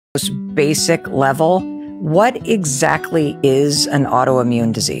most basic level, what exactly is an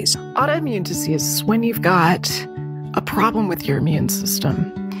autoimmune disease? Autoimmune disease is when you've got a problem with your immune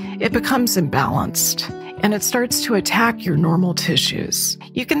system. It becomes imbalanced and it starts to attack your normal tissues.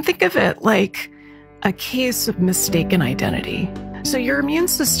 You can think of it like a case of mistaken identity. So your immune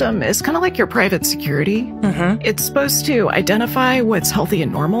system is kind of like your private security. It's supposed to identify what's healthy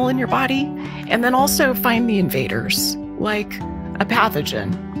and normal in your body, and then also find the invaders, like a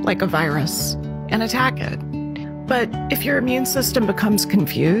pathogen, like a virus, and attack it. But if your immune system becomes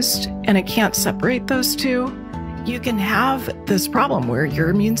confused and it can't separate those two, you can have this problem where your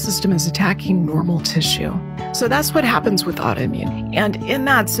immune system is attacking normal tissue. So that's what happens with autoimmune. And in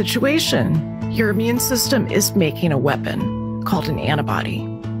that situation, your immune system is making a weapon called an antibody.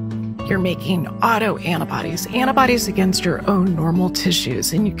 You're making autoantibodies, antibodies against your own normal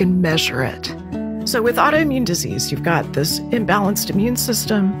tissues, and you can measure it. So with autoimmune disease, you've got this imbalanced immune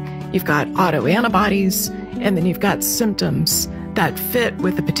system, you've got autoantibodies, and then you've got symptoms that fit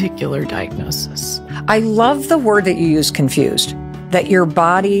with a particular diagnosis. I love the word that you use, confused, that your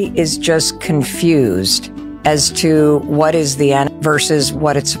body is just confused as to what is the versus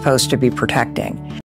what it's supposed to be protecting.